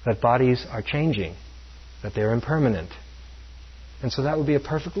 that bodies are changing, that they're impermanent. And so that would be a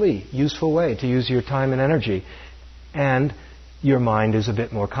perfectly useful way to use your time and energy. And your mind is a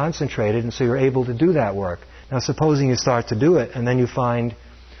bit more concentrated, and so you're able to do that work. Now, supposing you start to do it, and then you find,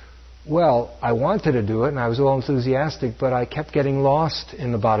 well, I wanted to do it, and I was all enthusiastic, but I kept getting lost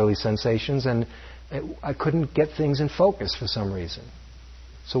in the bodily sensations, and I couldn't get things in focus for some reason.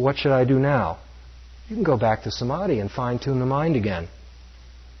 So what should I do now? You can go back to samadhi and fine-tune the mind again.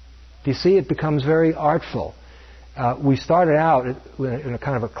 Do you see? It becomes very artful. We started out in a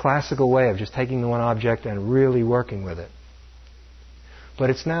kind of a classical way of just taking the one object and really working with it. But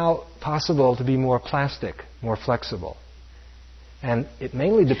it's now possible to be more plastic, more flexible. And it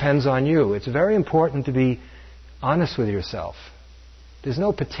mainly depends on you. It's very important to be honest with yourself. There's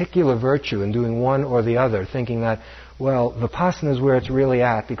no particular virtue in doing one or the other, thinking that, well, Vipassana is where it's really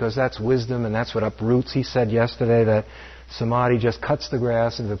at because that's wisdom and that's what uproots. He said yesterday that Samadhi just cuts the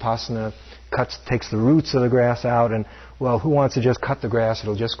grass and Vipassana takes the roots of the grass out, and, well, who wants to just cut the grass?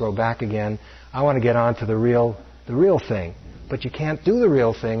 It'll just grow back again. I want to get on to the real thing. But you can't do the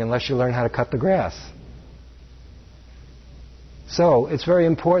real thing unless you learn how to cut the grass. So it's very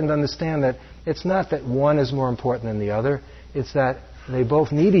important to understand that it's not that one is more important than the other. It's that they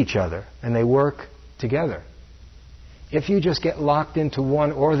both need each other and they work together. If you just get locked into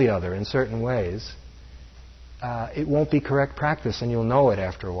one or the other in certain ways, it won't be correct practice and you'll know it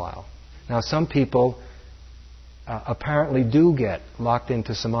after a while. Now, some people apparently do get locked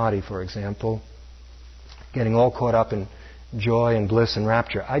into samadhi, for example, getting all caught up in joy and bliss and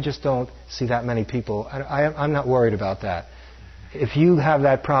rapture. I just don't see that many people. I'm not worried about that. If you have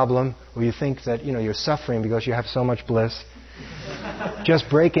that problem, or you think that you're suffering because you have so much bliss, just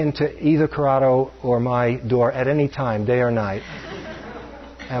break into either Corrado or my door at any time, day or night,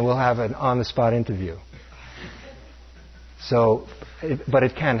 and we'll have an on-the-spot interview. But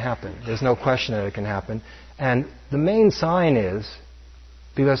it can happen. There's no question that it can happen. And the main sign is,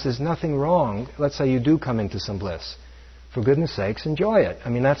 because there's nothing wrong, let's say you do come into some bliss. For goodness sakes, enjoy it. I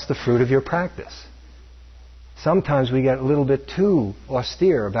mean, that's the fruit of your practice. Sometimes we get a little bit too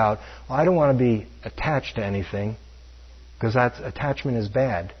austere about, well, I don't want to be attached to anything, because that attachment is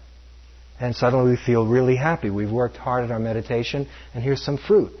bad. And suddenly we feel really happy. We've worked hard at our meditation, and here's some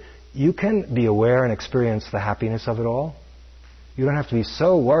fruit. You can be aware and experience the happiness of it all. You don't have to be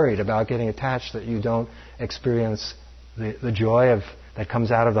so worried about getting attached that you don't experience the joy that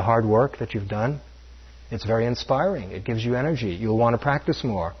comes out of the hard work that you've done. It's very inspiring. It gives you energy. You'll want to practice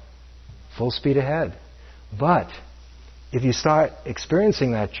more. Full speed ahead. But if you start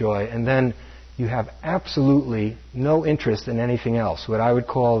experiencing that joy and then you have absolutely no interest in anything else, what I would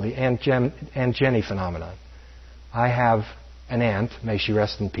call the Aunt Jenny phenomenon. I have an aunt, may she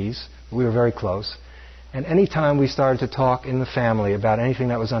rest in peace. We were very close. And any time we started to talk in the family about anything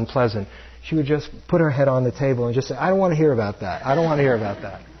that was unpleasant, she would just put her head on the table and just say, I don't want to hear about that. I don't want to hear about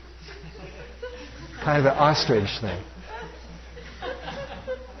that. Kind of an ostrich thing.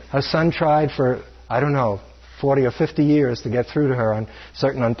 Her son tried for, 40 or 50 years to get through to her on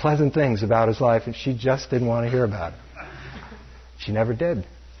certain unpleasant things about his life, and she just didn't want to hear about it. She never did,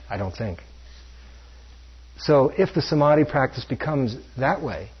 I don't think. So if the Samadhi practice becomes that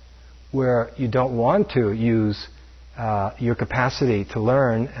way, where you don't want to use your capacity to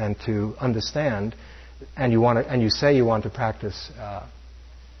learn and to understand, and you say you want to practice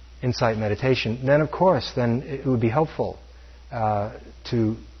insight meditation, then of course, it would be helpful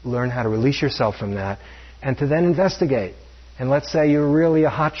to learn how to release yourself from that, and to then investigate. And let's say you're really a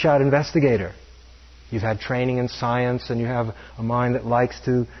hotshot investigator. You've had training in science, and you have a mind that likes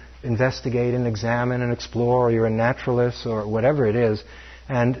to investigate and examine and explore, or you're a naturalist, or whatever it is,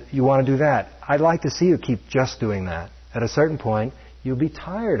 and you want to do that. I'd like to see you keep just doing that. At a certain point, you'll be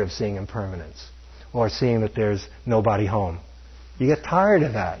tired of seeing impermanence, or seeing that there's nobody home. You get tired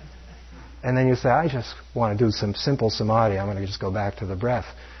of that. And then you say, I just want to do some simple samadhi. I'm going to just go back to the breath.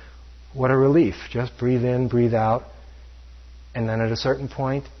 What a relief. Just breathe in, breathe out. And then at a certain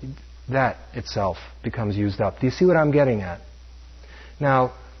point, that itself becomes used up. Do you see what I'm getting at?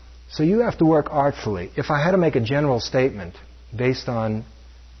 Now, so you have to work artfully. If I had to make a general statement based on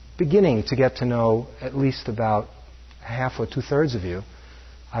beginning to get to know at least about half or two-thirds of you,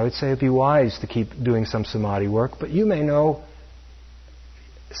 I would say it'd be wise to keep doing some samadhi work, but you may know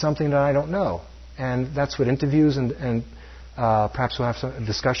something that I don't know. And that's what interviews and perhaps we'll have a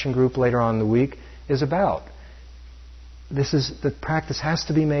discussion group later on in the week is about. The practice has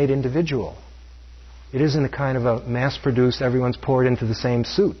to be made individual. It isn't a kind of a mass-produced, everyone's poured into the same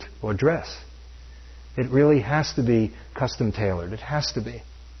suit or dress. It really has to be custom-tailored. It has to be.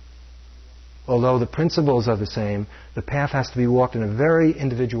 Although the principles are the same, the path has to be walked in a very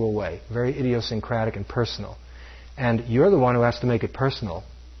individual way, very idiosyncratic and personal. And you're the one who has to make it personal.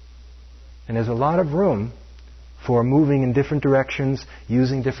 And there's a lot of room for moving in different directions,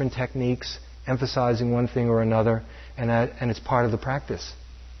 using different techniques, emphasizing one thing or another, and it's part of the practice.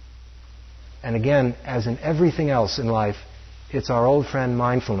 And again, as in everything else in life, it's our old friend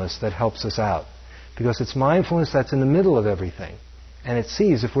mindfulness that helps us out. Because it's mindfulness that's in the middle of everything, and it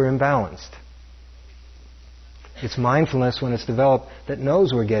sees if we're imbalanced. It's mindfulness, when it's developed, that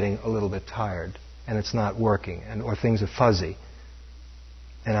knows we're getting a little bit tired, and it's not working, or things are fuzzy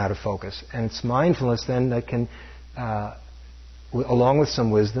and out of focus. And it's mindfulness then that can, along with some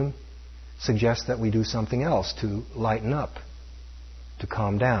wisdom, suggest that we do something else to lighten up, to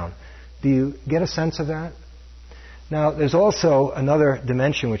calm down. Do you get a sense of that? Now, there's also another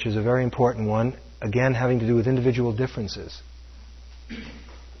dimension which is a very important one, again having to do with individual differences.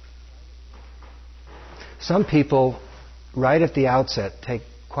 Some people, right at the outset, take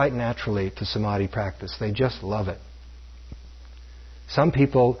quite naturally to samadhi practice. They just love it. Some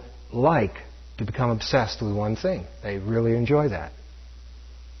people like to become obsessed with one thing. They really enjoy that.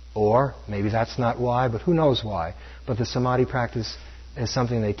 Or maybe that's not why, but who knows why. But the samadhi practice is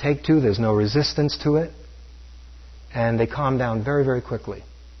something they take to. There's no resistance to it. And they calm down very, very quickly.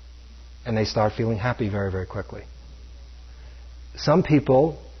 And they start feeling happy very, very quickly. Some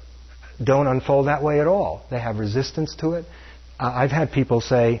people don't unfold that way at all. They have resistance to it. I've had people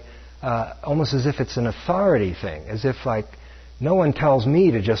say, almost as if it's an authority thing, as if like, no one tells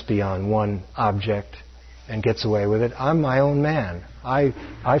me to just be on one object and gets away with it. I'm my own man.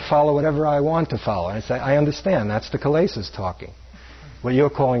 I follow whatever I want to follow. And I say, I understand. That's the Kalesis talking. What you're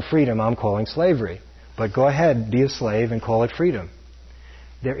calling freedom, I'm calling slavery. But go ahead, be a slave and call it freedom.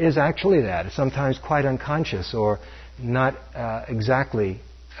 There is actually that. It's sometimes quite unconscious or not exactly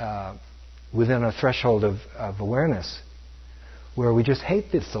within a threshold of awareness, where we just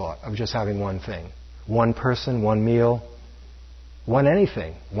hate the thought of just having one thing. One person, one meal, one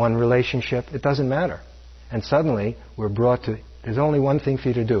anything, one relationship. It doesn't matter. And suddenly we're brought to, there's only one thing for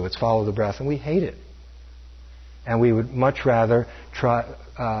you to do. It's follow the breath. And we hate it. And we would much rather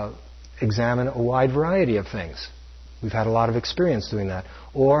examine a wide variety of things. We've had a lot of experience doing that.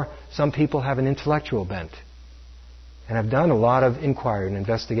 Or some people have an intellectual bent and have done a lot of inquiry and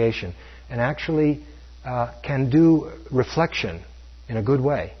investigation and actually can do reflection in a good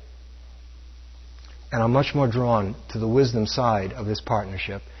way. And are much more drawn to the wisdom side of this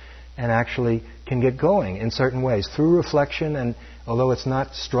partnership and actually can get going in certain ways through reflection. And although it's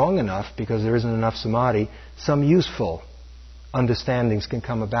not strong enough because there isn't enough samadhi, some useful understandings can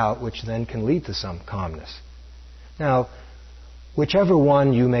come about which then can lead to some calmness. Now, whichever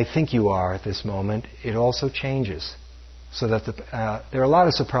one you may think you are at this moment, it also changes. So that there are a lot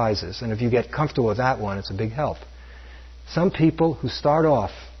of surprises, and if you get comfortable with that one, it's a big help. Some people who start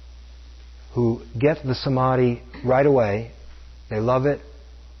off, who get the samadhi right away, they love it,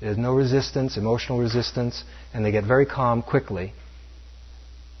 there's no resistance, emotional resistance, and they get very calm quickly.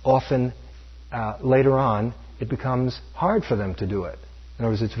 Often, later on, it becomes hard for them to do it. In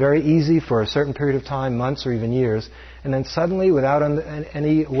other words, it's very easy for a certain period of time, months or even years, and then suddenly, without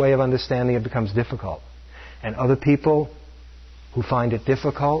any way of understanding, it becomes difficult. And other people who find it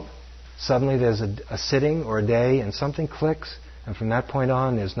difficult, suddenly there's a sitting or a day and something clicks, and from that point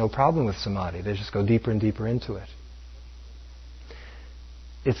on there's no problem with samadhi. They just go deeper and deeper into it.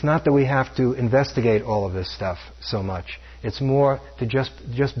 It's not that we have to investigate all of this stuff so much. It's more to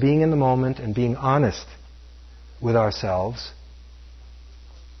just being in the moment and being honest with ourselves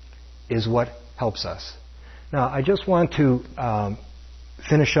is what helps us. Now, I just want to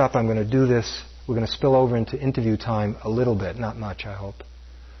finish up. I'm going to do this. We're going to spill over into interview time a little bit, not much, I hope,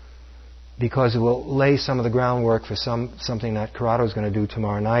 because it will lay some of the groundwork for something that Corrado is going to do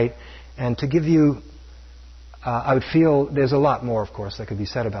tomorrow night. And to give you, I would feel there's a lot more, of course, that could be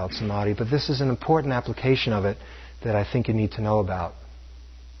said about samadhi, but this is an important application of it that I think you need to know about.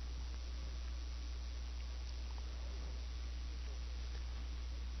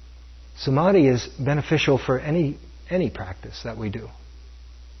 Samadhi is beneficial for any practice that we do.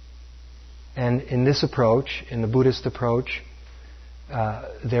 And in this approach, in the Buddhist approach,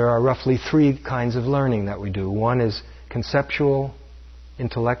 there are roughly 3 kinds of learning that we do. One is conceptual,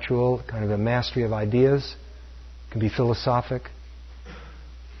 intellectual, kind of a mastery of ideas. It can be philosophic.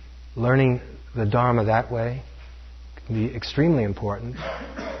 Learning the Dharma that way can be extremely important.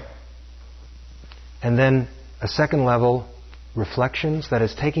 And then a second level, reflections, that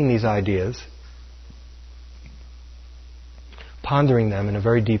is taking these ideas, pondering them in a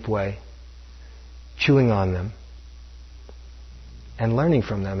very deep way, chewing on them, and learning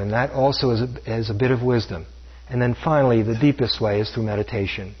from them. And that also is a bit of wisdom. And then finally, the deepest way is through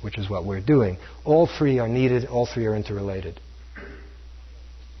meditation, which is what we're doing. All 3 are needed, all 3 are interrelated.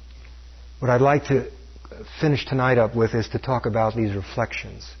 What I'd like to finish tonight up with is to talk about these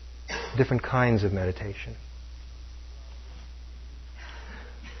reflections, different kinds of meditation.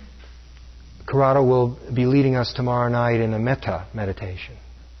 Corrado will be leading us tomorrow night in a metta meditation.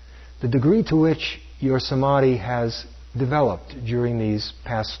 The degree to which your samadhi has developed during these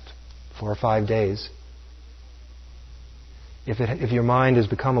past 4 or 5 days, if your mind has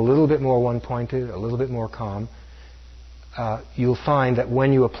become a little bit more one-pointed, a little bit more calm, you'll find that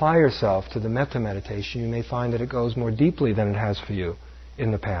when you apply yourself to the metta meditation, you may find that it goes more deeply than it has for you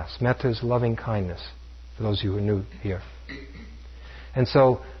in the past. Metta is loving kindness, for those of you who are new here. And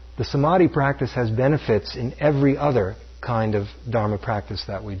so the samadhi practice has benefits in every other kind of Dharma practice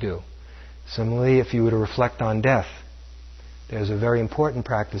that we do. Similarly, if you were to reflect on death, there's a very important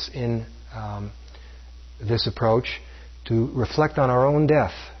practice in this approach to reflect on our own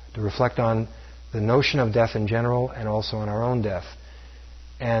death, to reflect on the notion of death in general and also on our own death.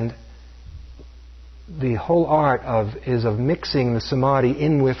 And the whole art is of mixing the samadhi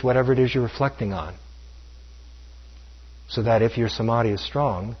in with whatever it is you're reflecting on. So that if your samadhi is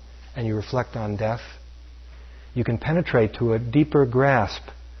strong and you reflect on death, you can penetrate to a deeper grasp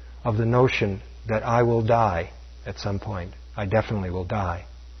of the notion that I will die at some point. I definitely will die.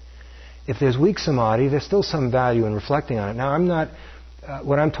 If there's weak samadhi, there's still some value in reflecting on it. Now,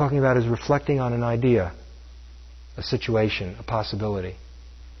 what I'm talking about is reflecting on an idea, a situation, a possibility.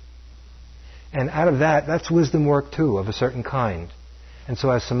 And out of that, that's wisdom work too, of a certain kind. And so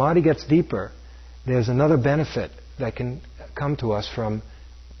as samadhi gets deeper, there's another benefit that can come to us from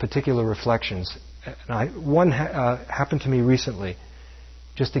particular reflections. One happened to me recently,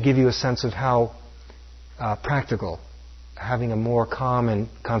 just to give you a sense of how practical having a more calm and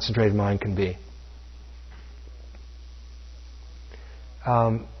concentrated mind can be.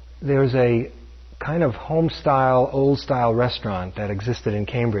 There's a kind of home-style, old-style restaurant that existed in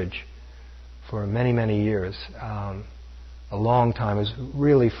Cambridge for many, many years. A long time. It was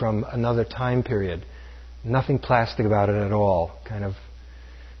really from another time period. Nothing plastic about it at all. Kind of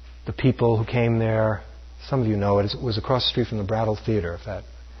the people who came there, some of you know it, it was across the street from the Brattle Theater, if that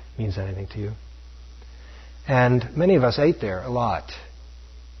means anything to you. And many of us ate there a lot.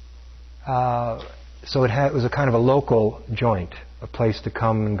 So it was a kind of a local joint, a place to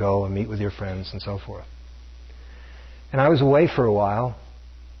come and go and meet with your friends and so forth. And I was away for a while,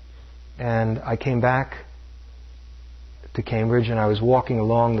 and I came back to Cambridge, and I was walking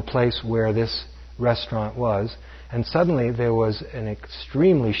along the place where this restaurant was, and suddenly there was an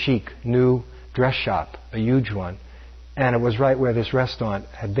extremely chic new dress shop, a huge one, and it was right where this restaurant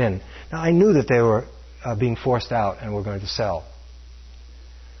had been. Now I knew that they were being forced out and were going to sell,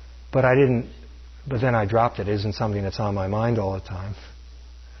 but then I dropped it. It isn't something that's on my mind all the time.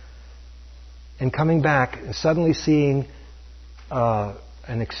 And coming back, suddenly seeing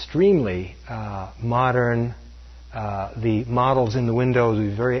an extremely modern, the models in the windows,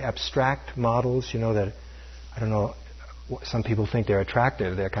 the very abstract models, that, I don't know, some people think they're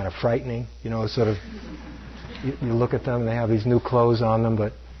attractive, they're kind of frightening, sort of, you look at them and they have these new clothes on them,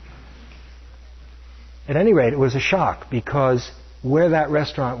 but at any rate, it was a shock, because where that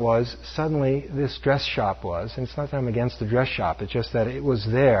restaurant was, suddenly this dress shop was, and it's not that I'm against the dress shop, it's just that it was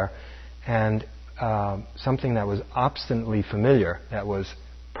there, and something that was obstinately familiar, that was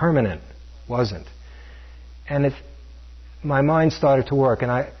permanent, wasn't. And my mind started to work,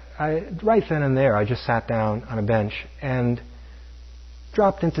 and I right then and there, I just sat down on a bench and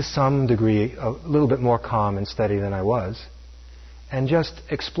dropped into some degree, a little bit more calm and steady than I was, and just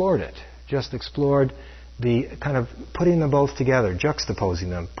explored it. Just explored the kind of putting them both together, juxtaposing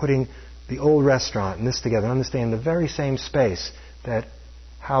them, putting the old restaurant and this together, understanding the very same space that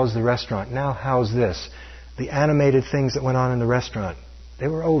housed the restaurant now housed this. The animated things that went on in the restaurant, they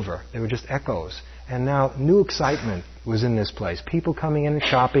were over. They were just echoes. And now new excitement was in this place. People coming in and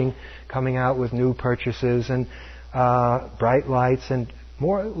shopping, coming out with new purchases, and bright lights, and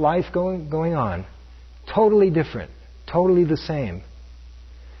more life going on. Totally different. Totally the same.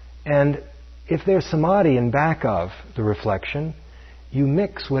 And if there's samadhi in back of the reflection, you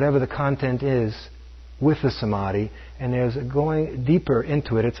mix whatever the content is with the samadhi, and there's a going deeper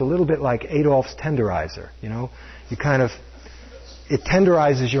into it. It's a little bit like Adolf's tenderizer, You kind of, it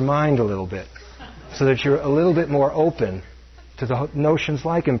tenderizes your mind a little bit, so that you're a little bit more open to the notions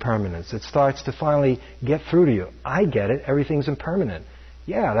like impermanence. It starts to finally get through to you. I get it, everything's impermanent.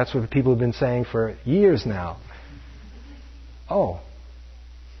 Yeah, that's what people have been saying for years now. Oh.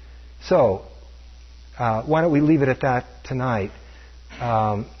 So, why don't we leave it at that tonight?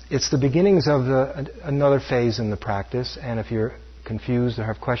 It's the beginnings of another phase in the practice, and if you're confused or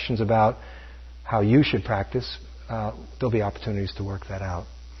have questions about how you should practice, there'll be opportunities to work that out.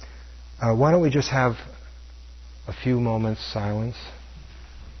 Why don't we just have a few moments silence?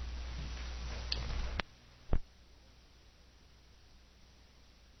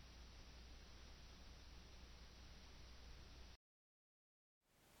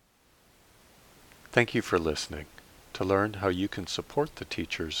 Thank you for listening. To learn how you can support the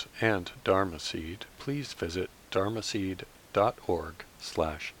teachers and Dharma Seed, please visit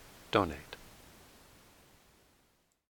dharmaseed.org/donate.